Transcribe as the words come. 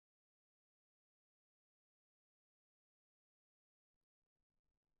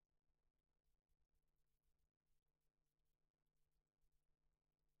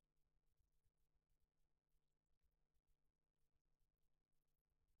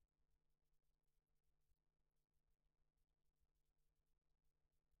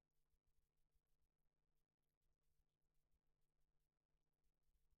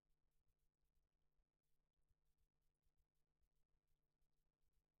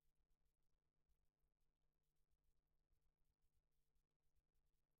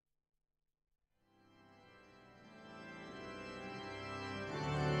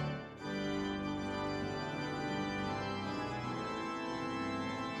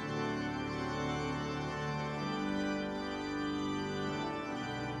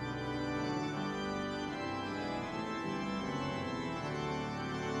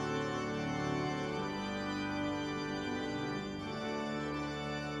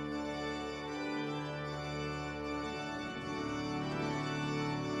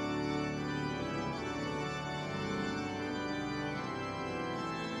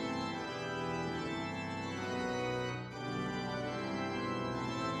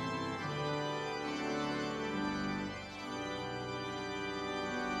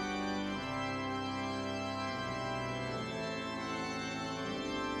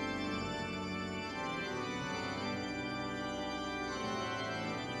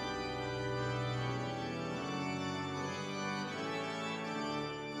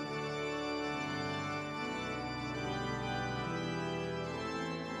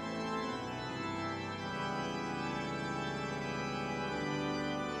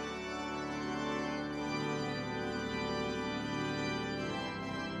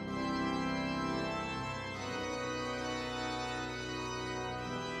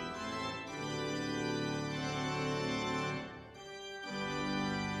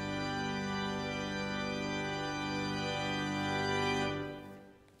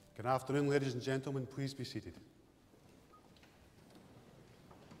Good afternoon, ladies and gentlemen. Please be seated.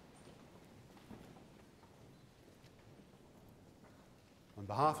 On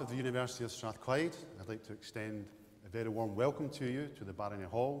behalf of the University of Strathclyde, I'd like to extend a very warm welcome to you to the Barony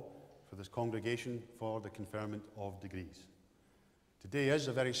Hall for this congregation for the conferment of degrees. Today is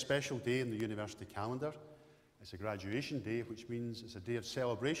a very special day in the university calendar. It's a graduation day, which means it's a day of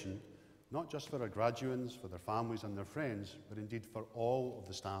celebration, not just for our graduates, for their families and their friends, but indeed for all of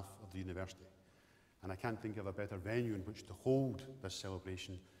the staff of the university. And I can't think of a better venue in which to hold this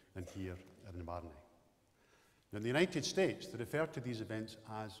celebration than here in Barony. Now, in the United States, they refer to these events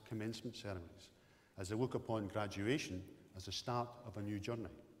as commencement ceremonies, as they look upon graduation as the start of a new journey.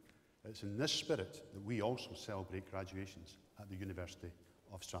 It's in this spirit that we also celebrate graduations at the University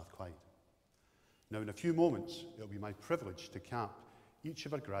of Strathclyde. Now, in a few moments, it will be my privilege to cap each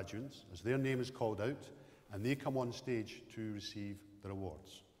of our graduates as their name is called out and they come on stage to receive their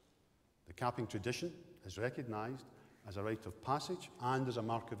awards. The capping tradition is recognised as a rite of passage and as a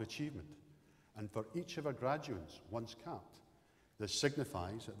mark of achievement. And for each of our graduates, once capped, this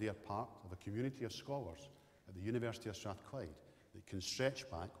signifies that they are part of a community of scholars at the University of Strathclyde that can stretch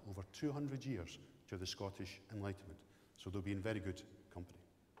back over 200 years to the Scottish Enlightenment. So they'll be in very good company.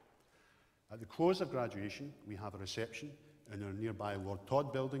 At the close of graduation, we have a reception in our nearby Lord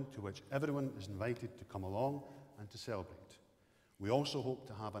Todd building to which everyone is invited to come along and to celebrate. We also hope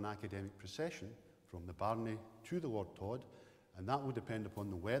to have an academic procession from the Barony to the Lord Todd, and that will depend upon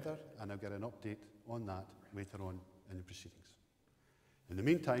the weather, and I'll get an update on that later on in the proceedings. In the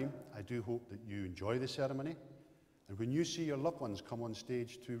meantime, I do hope that you enjoy the ceremony, and when you see your loved ones come on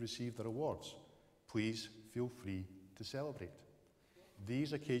stage to receive their awards, please feel free to celebrate.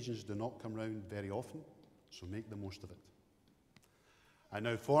 These occasions do not come round very often, so make the most of it. I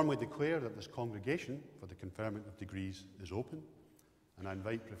now formally declare that this congregation for the conferment of degrees is open, and I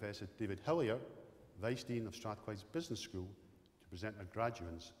invite Professor David Hillier, Vice Dean of Strathclyde's Business School, to present our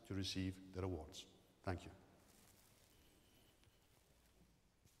graduates to receive their awards. Thank you.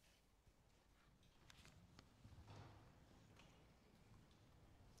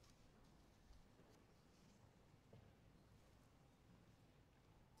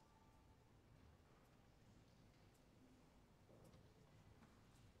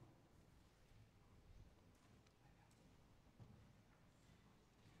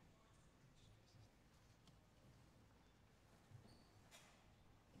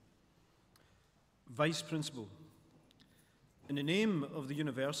 Vice Principal, in the name of the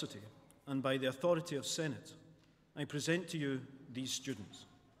University and by the authority of Senate, I present to you these students.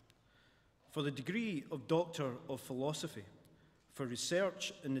 For the degree of Doctor of Philosophy for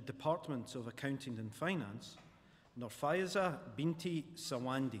research in the Department of Accounting and Finance, Norfaiza Binti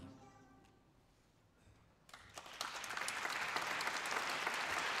Sawandi.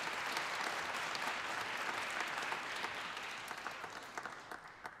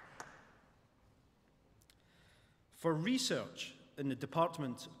 For research in the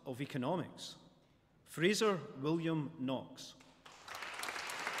Department of Economics, Fraser William Knox.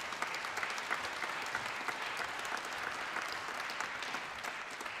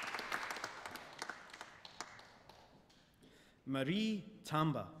 Marie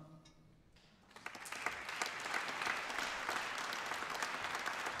Tamba.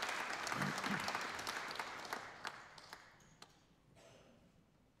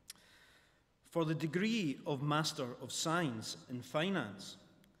 For the degree of Master of Science in Finance,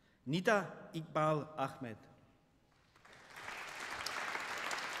 Nida Iqbal Ahmed.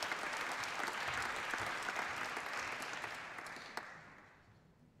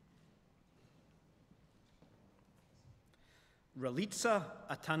 Ralitsa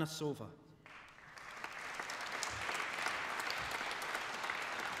Atanasova.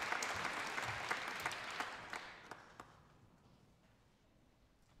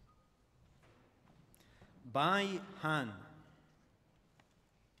 Bai Han.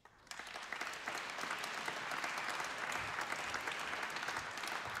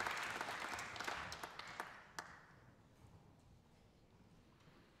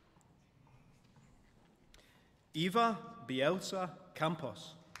 Eva Bielsa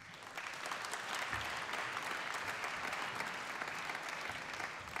Campos.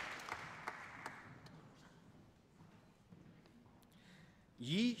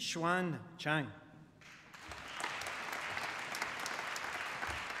 Yi Xuan Chang.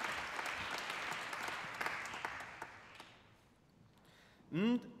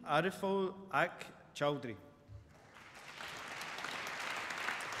 And Ariful Ak Chowdhury.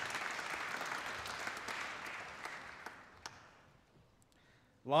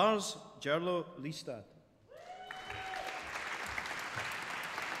 Lars Gerlo Listad.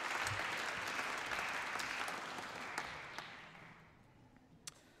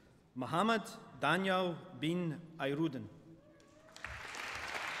 Muhammad Daniel bin Ayrudin.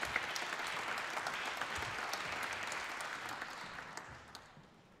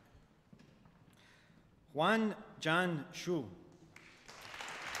 Juan Jan Shu.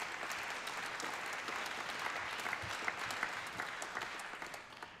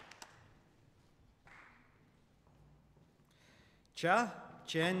 Cha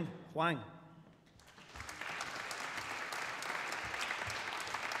Chen Huang.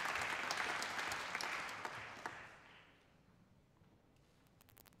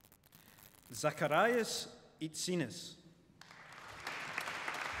 Zacharias Itsinis.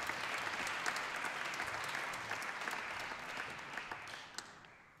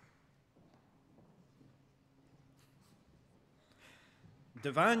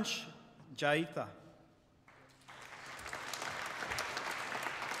 Devansh Jaitha.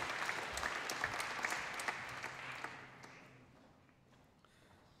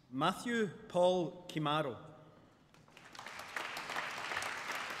 Matthew Paul Kimaro.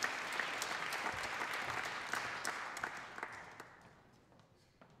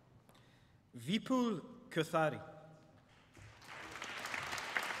 Vipul Kothari.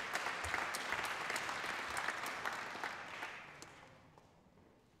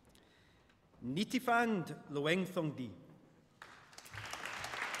 Nitifand Loengthongdi.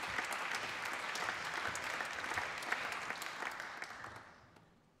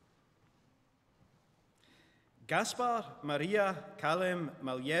 Gaspar Maria Calem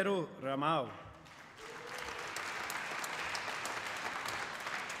Maliero Ramau.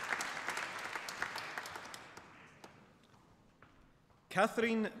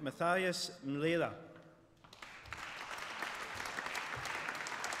 Catherine Matthias Mlela.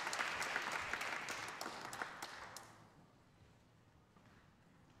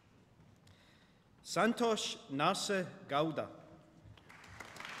 Santosh Narse Gauda.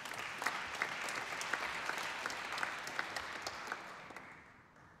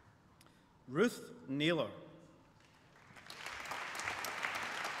 Ruth Naylor.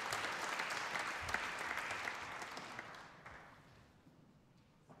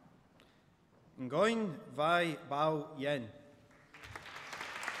 Ngoin Vai Bao Yen.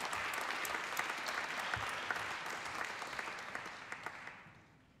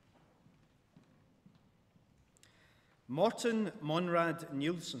 Morten Monrad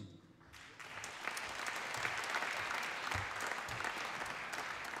Nielsen.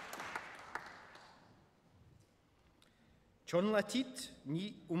 Chonlatit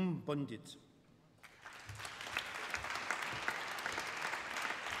Ni Umbundit.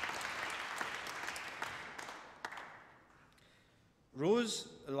 Rose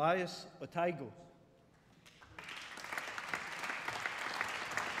Elias Otaigo.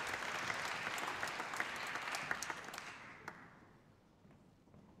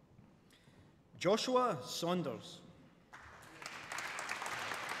 Joshua Saunders.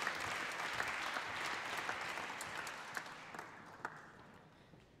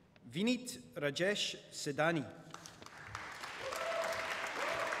 Vinit Rajesh Sedani.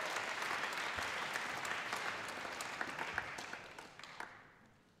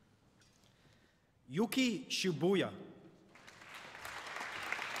 Yuki Shibuya.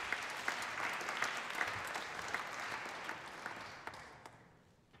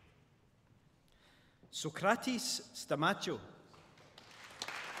 Socrates Stamacho.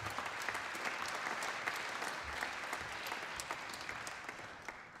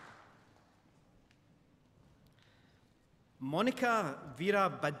 Monica Vira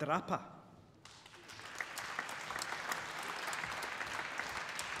Badrapa.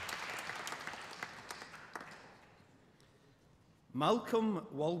 Malcolm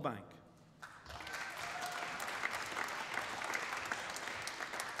Walbank.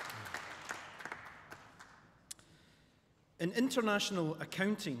 In International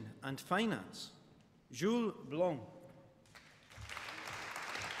Accounting and Finance, Jules Blanc.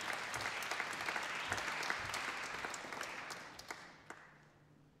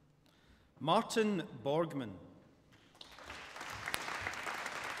 Martin Borgman.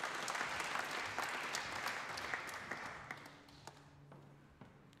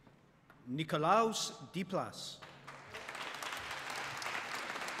 Nikolaus Diplas.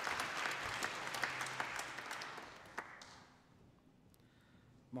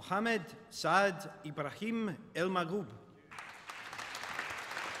 Mohammed Saad Ibrahim El Magoub.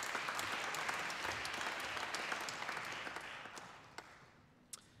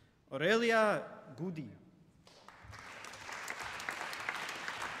 Aurelia Goody.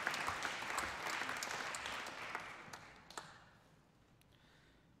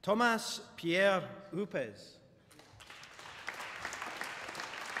 Thomas Pierre Upes.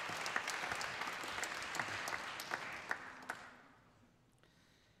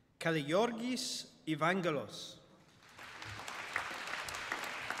 Kaliorgis Evangelos.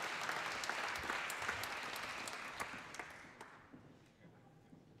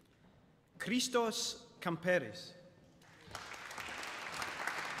 Christos Camperis.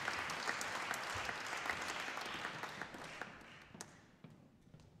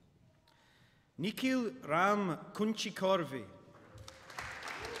 Nikhil Ram Kunchikorvi.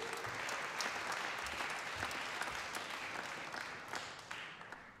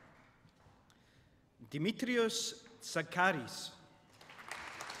 Dimitrios Tsakaris.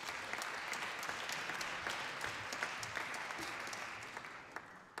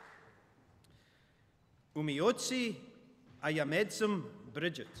 Umiotsi Ayamedzum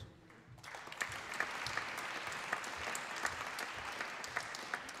Bridget.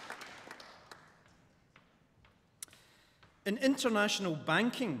 In international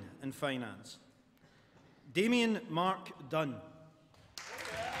banking and finance, Damien Mark Dunn.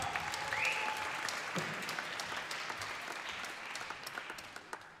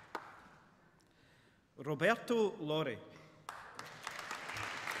 Roberto Lore.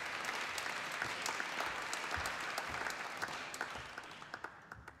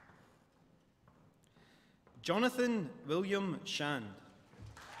 Jonathan William Shand.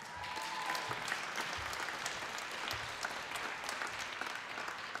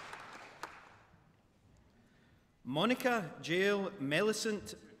 Monica Jael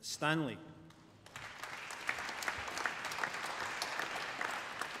Millicent Stanley.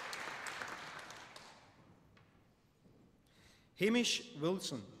 Hamish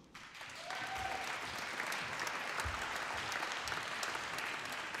Wilson.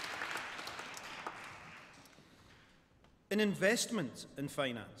 In investment and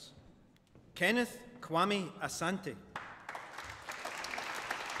finance, Kenneth Kwame Asante.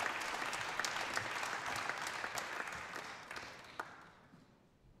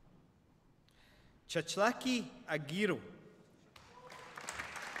 Chachlaki Agiro.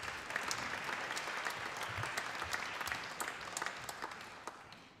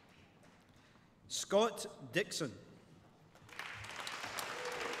 Scott Dixon.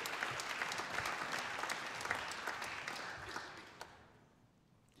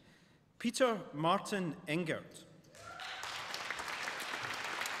 Peter Martin Engert.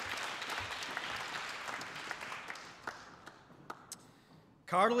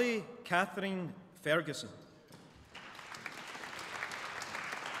 Carly Catherine Ferguson.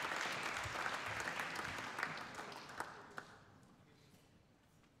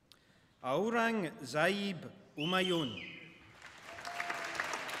 Aurang Zaib Umayun.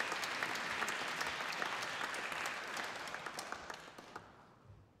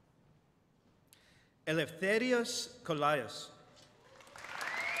 Eleftherios Kolias.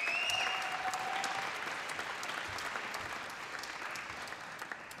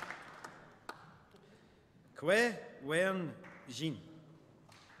 Kwe Wen Jin.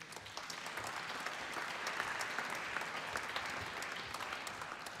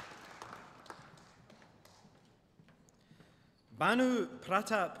 Banu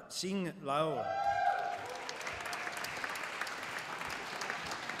Pratap Singh Lao.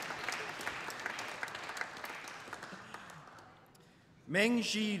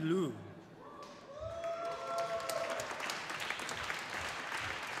 Mengji Lu.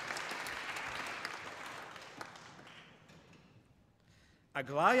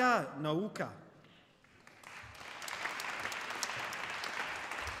 Aglaya Nauka.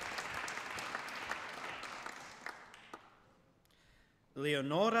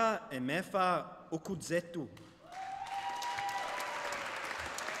 Leonora Emefa Okudzetu.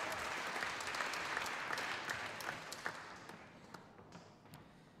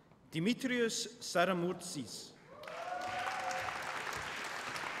 Dimitrios Saramurtsis.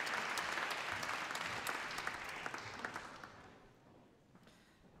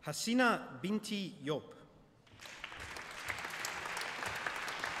 Hasina Binti Yop.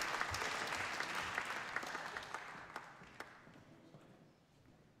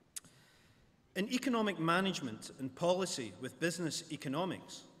 In economic management and policy with business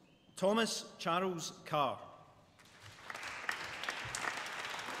economics, Thomas Charles Carr.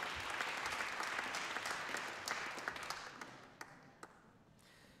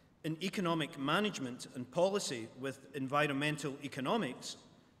 In economic management and policy with environmental economics,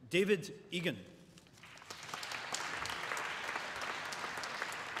 David Egan.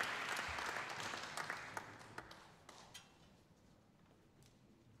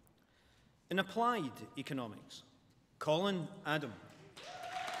 In applied economics, Colin Adam.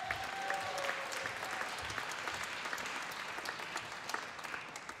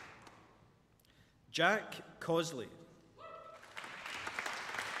 Jack Cosley.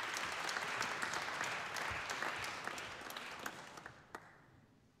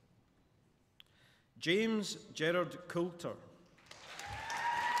 James Gerard Coulter.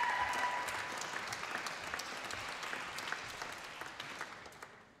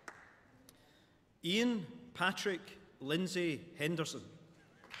 Ian Patrick Lindsay Henderson.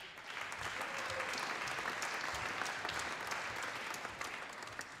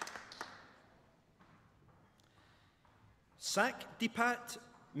 Sak Dipat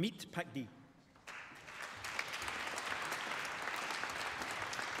Meet Pakdi.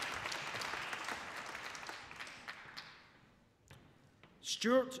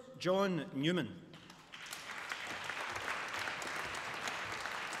 Stuart John Newman.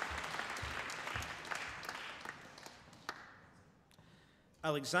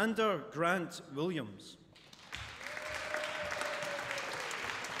 Alexander Grant Williams.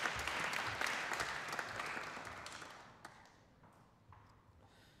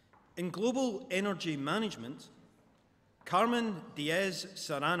 In Global Energy Management, Carmen Diaz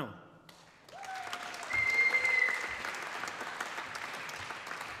Serrano.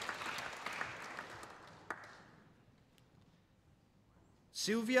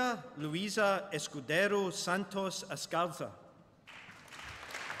 Silvia Luisa Escudero Santos Ascarza.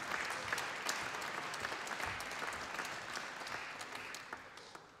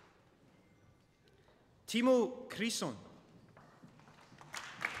 Timo Crison.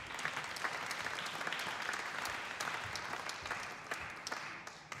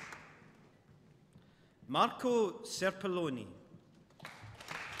 Marco Serpelloni.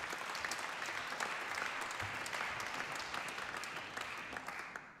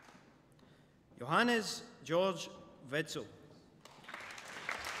 Johannes George Wetzel.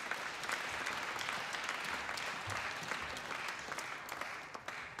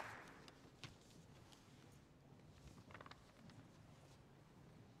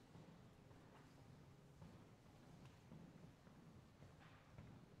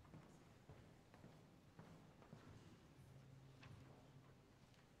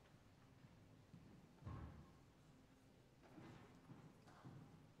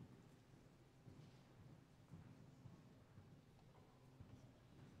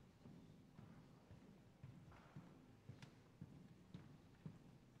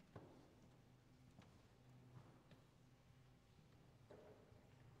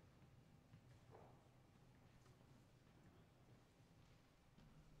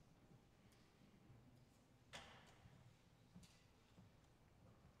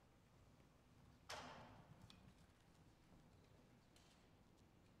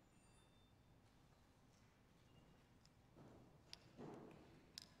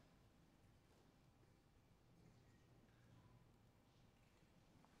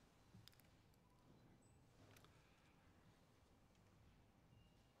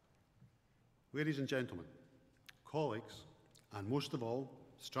 Ladies and gentlemen, colleagues, and most of all,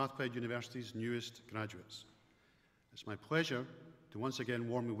 Strathclyde University's newest graduates, it's my pleasure to once again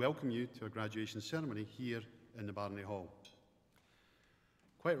warmly welcome you to our graduation ceremony here in the Barony Hall.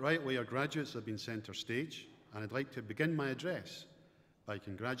 Quite rightly, our graduates have been centre stage, and I'd like to begin my address by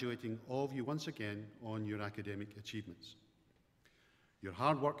congratulating all of you once again on your academic achievements. Your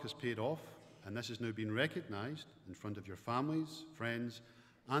hard work has paid off, and this has now been recognised in front of your families, friends,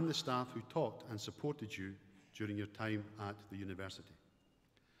 and the staff who taught and supported you during your time at the university.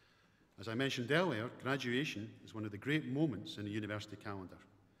 As I mentioned earlier, graduation is one of the great moments in the university calendar.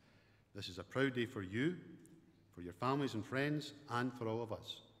 This is a proud day for you, for your families and friends, and for all of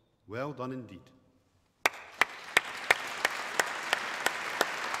us. Well done indeed.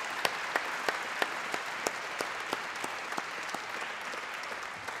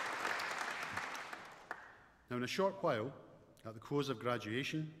 Now, in a short while, at the close of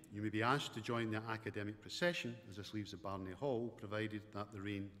graduation, you may be asked to join the academic procession as this leaves the Barony Hall, provided that the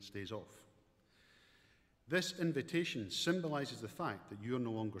rain stays off. This invitation symbolises the fact that you are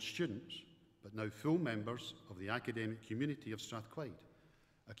no longer students, but now full members of the academic community of Strathclyde,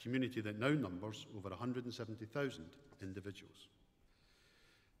 a community that now numbers over 170,000 individuals.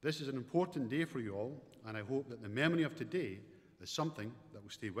 This is an important day for you all, and I hope that the memory of today is something that will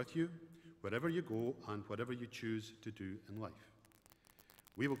stay with you wherever you go and whatever you choose to do in life.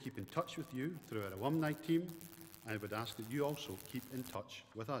 We will keep in touch with you through our alumni team, and I would ask that you also keep in touch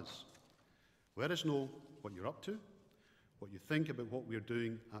with us. Let us know what you're up to, what you think about what we're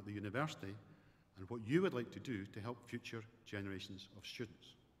doing at the university, and what you would like to do to help future generations of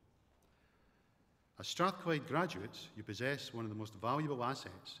students. As Strathclyde graduates, you possess one of the most valuable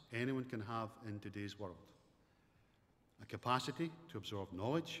assets anyone can have in today's world: a capacity to absorb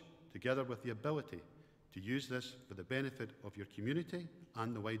knowledge, together with the ability to use this for the benefit of your community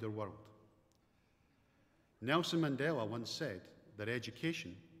and the wider world. Nelson Mandela once said that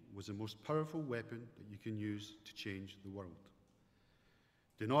education was the most powerful weapon that you can use to change the world.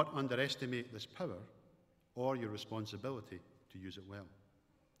 Do not underestimate this power or your responsibility to use it well.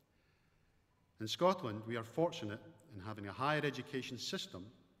 In Scotland, we are fortunate in having a higher education system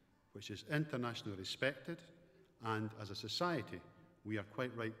which is internationally respected, and as a society, we are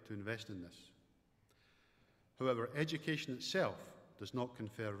quite right to invest in this. However, education itself does not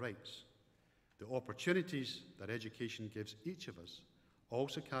confer rights. The opportunities that education gives each of us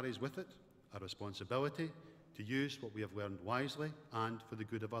also carries with it a responsibility to use what we have learned wisely and for the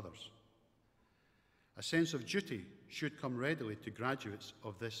good of others. A sense of duty should come readily to graduates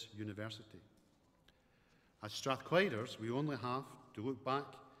of this university. As Strathclyders, we only have to look back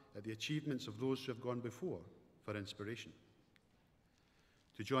at the achievements of those who have gone before for inspiration.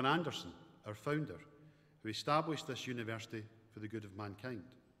 To John Anderson, our founder, who established this university for the good of mankind.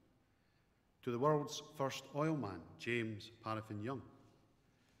 To the world's first oilman, James Paraffin Young.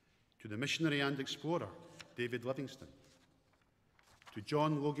 To the missionary and explorer, David Livingstone. To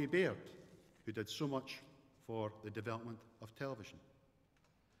John Logie Baird, who did so much for the development of television.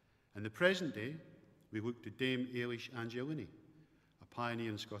 In the present day, we look to Dame Eilish Angelini, a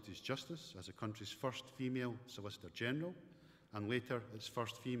pioneer in Scottish justice as the country's first female Solicitor General and later its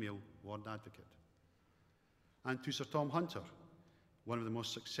first female Lord Advocate. And to Sir Tom Hunter, one of the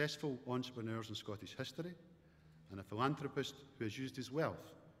most successful entrepreneurs in Scottish history and a philanthropist who has used his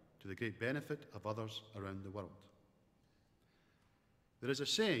wealth to the great benefit of others around the world. There is a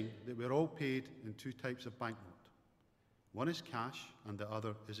saying that we're all paid in two types of banknote. One is cash and the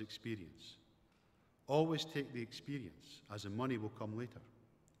other is experience. Always take the experience, as the money will come later.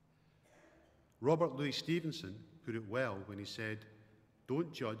 Robert Louis Stevenson put it well when he said,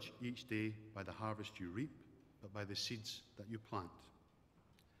 "Don't judge each day by the harvest you reap, but by the seeds that you plant."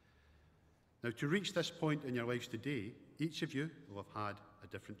 Now, to reach this point in your lives today, each of you will have had a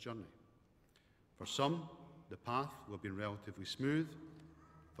different journey. For some, the path will have been relatively smooth.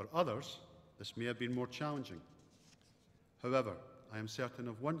 For others, this may have been more challenging. However, I am certain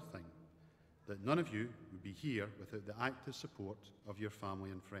of one thing, that none of you would be here without the active support of your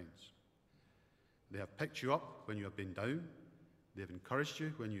family and friends. They have picked you up when you have been down, they have encouraged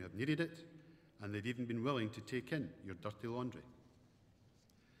you when you have needed it, and they've even been willing to take in your dirty laundry.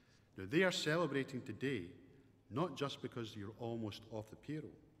 Now, they are celebrating today not just because you're almost off the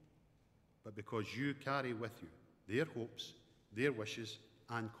payroll, but because you carry with you their hopes, their wishes,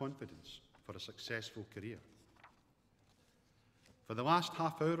 and confidence for a successful career. For the last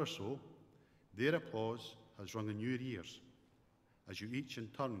half hour or so, their applause has rung in your ears as you each in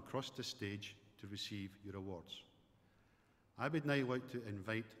turn crossed the stage to receive your awards. I would now like to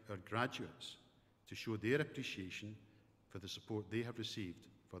invite our graduates to show their appreciation for the support they have received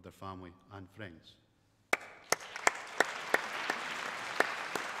for their family and friends.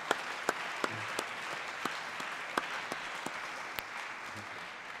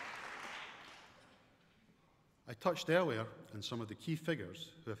 I touched earlier on some of the key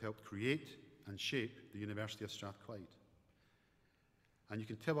figures who have helped create and shape the University of Strathclyde. And you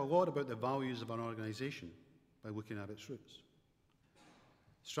can tell a lot about the values of an organisation by looking at its roots.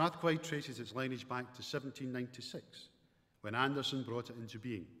 Strathclyde traces its lineage back to 1796, when Anderson brought it into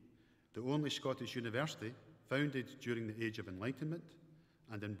being, the only Scottish university founded during the Age of Enlightenment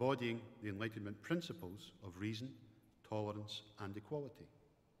and embodying the Enlightenment principles of reason, tolerance, and equality.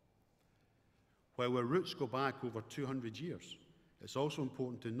 While our roots go back over 200 years, it's also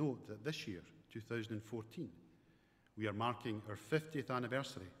important to note that this year, 2014, we are marking our 50th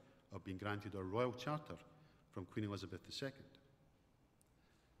anniversary of being granted our Royal Charter from Queen Elizabeth II.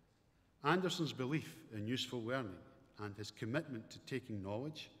 Anderson's belief in useful learning and his commitment to taking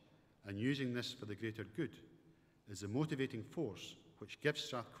knowledge and using this for the greater good is the motivating force which gives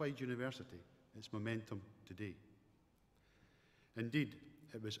Strathclyde University its momentum today. Indeed,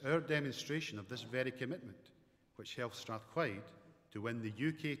 it was our demonstration of this very commitment which helped Strathclyde to win the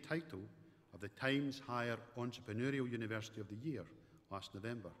UK title of the Times Higher Entrepreneurial University of the Year last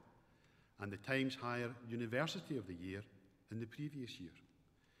November, and the Times Higher University of the Year in the previous year.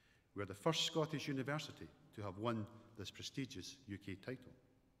 We are the first Scottish university to have won this prestigious UK title.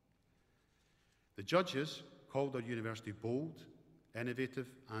 The judges called our university bold, innovative,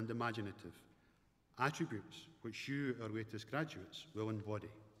 and imaginative, attributes which you, our latest graduates, will embody.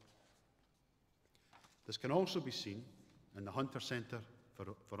 This can also be seen in the Hunter Centre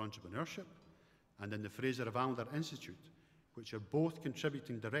for Entrepreneurship and in the Fraser of Alder Institute, which are both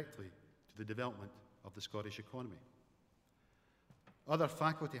contributing directly to the development of the Scottish economy. Other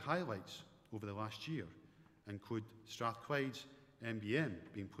faculty highlights over the last year include Strathclyde's MBM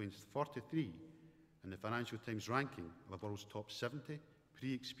being placed 43 in the Financial Times ranking of the world's top 70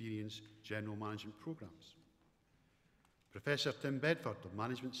 pre-experience general management programmes. Professor Tim Bedford of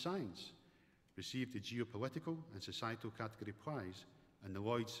Management Science received the Geopolitical and Societal Category Prize in the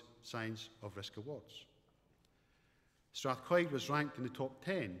Lloyd's Science of Risk Awards. Strathclyde was ranked in the top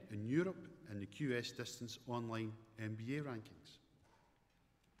 10 in Europe in the QS Distance Online MBA rankings.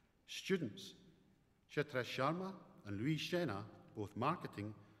 Students Chitra Sharma and Louise Shenna, both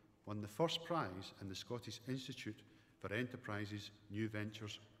marketing, won the first prize in the Scottish Institute for Enterprises New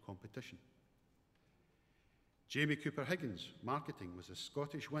Ventures competition. Jamie Cooper-Higgins, marketing, was a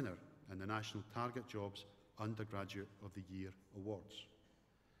Scottish winner in the National Target Jobs Undergraduate of the Year Awards.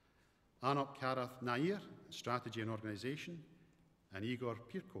 Anop Karath Nair, strategy and organisation, and Igor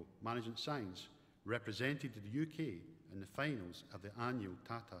Pirko, management science, represented the UK in the finals of the annual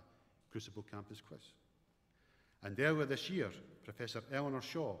Tata Crucible Campus Quiz. And earlier this year, Professor Eleanor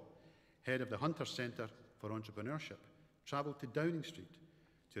Shaw, head of the Hunter Centre for Entrepreneurship, travelled to Downing Street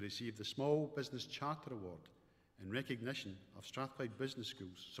to receive the Small Business Charter Award in recognition of Strathclyde Business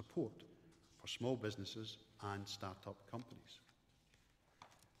School's support for small businesses and start-up companies.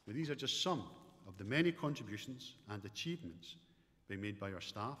 Now, these are just some of the many contributions and achievements being made by our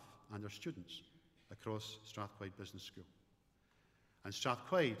staff and our students across Strathclyde Business School. And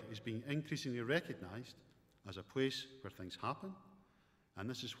Strathclyde is being increasingly recognised as a place where things happen, and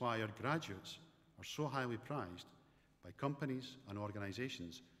this is why our graduates are so highly prized by companies and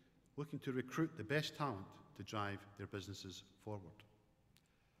organisations looking to recruit the best talent to drive their businesses forward.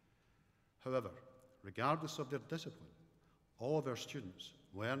 However, regardless of their discipline, all of our students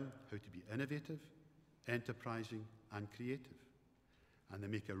learn how to be innovative, enterprising and creative, and they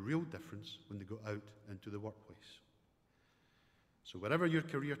make a real difference when they go out into the workplace. So wherever your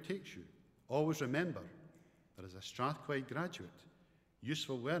career takes you, always remember that as a Strathclyde graduate,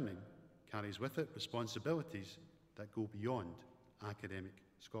 useful learning carries with it responsibilities that go beyond academic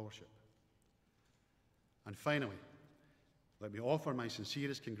scholarship. And finally, let me offer my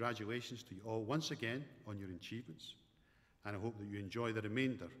sincerest congratulations to you all once again on your achievements, and I hope that you enjoy the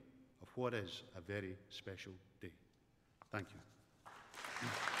remainder of what is a very special day. Thank you.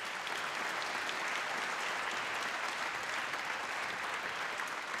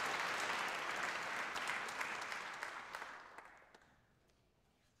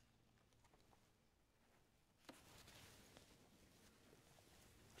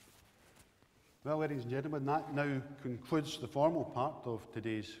 Well, ladies and gentlemen, that now concludes the formal part of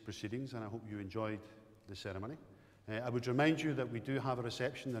today's proceedings, and I hope you enjoyed the ceremony. I would remind you that we do have a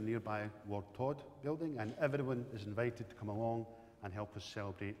reception in the nearby Lord Todd building, and everyone is invited to come along and help us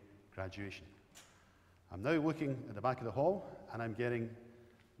celebrate graduation. I'm now looking at the back of the hall, and I'm getting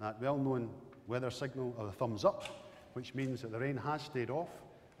that well-known weather signal of the thumbs up, which means that the rain has stayed off,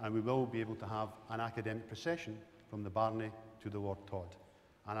 and we will be able to have an academic procession from the Barney to the Lord Todd.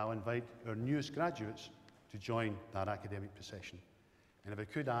 And I'll invite our newest graduates to join that academic procession. And if I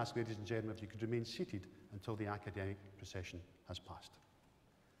could ask, ladies and gentlemen, if you could remain seated until the academic procession has passed.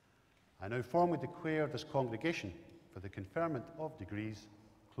 I now formally declare this congregation for the conferment of degrees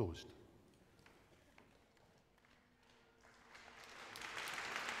closed.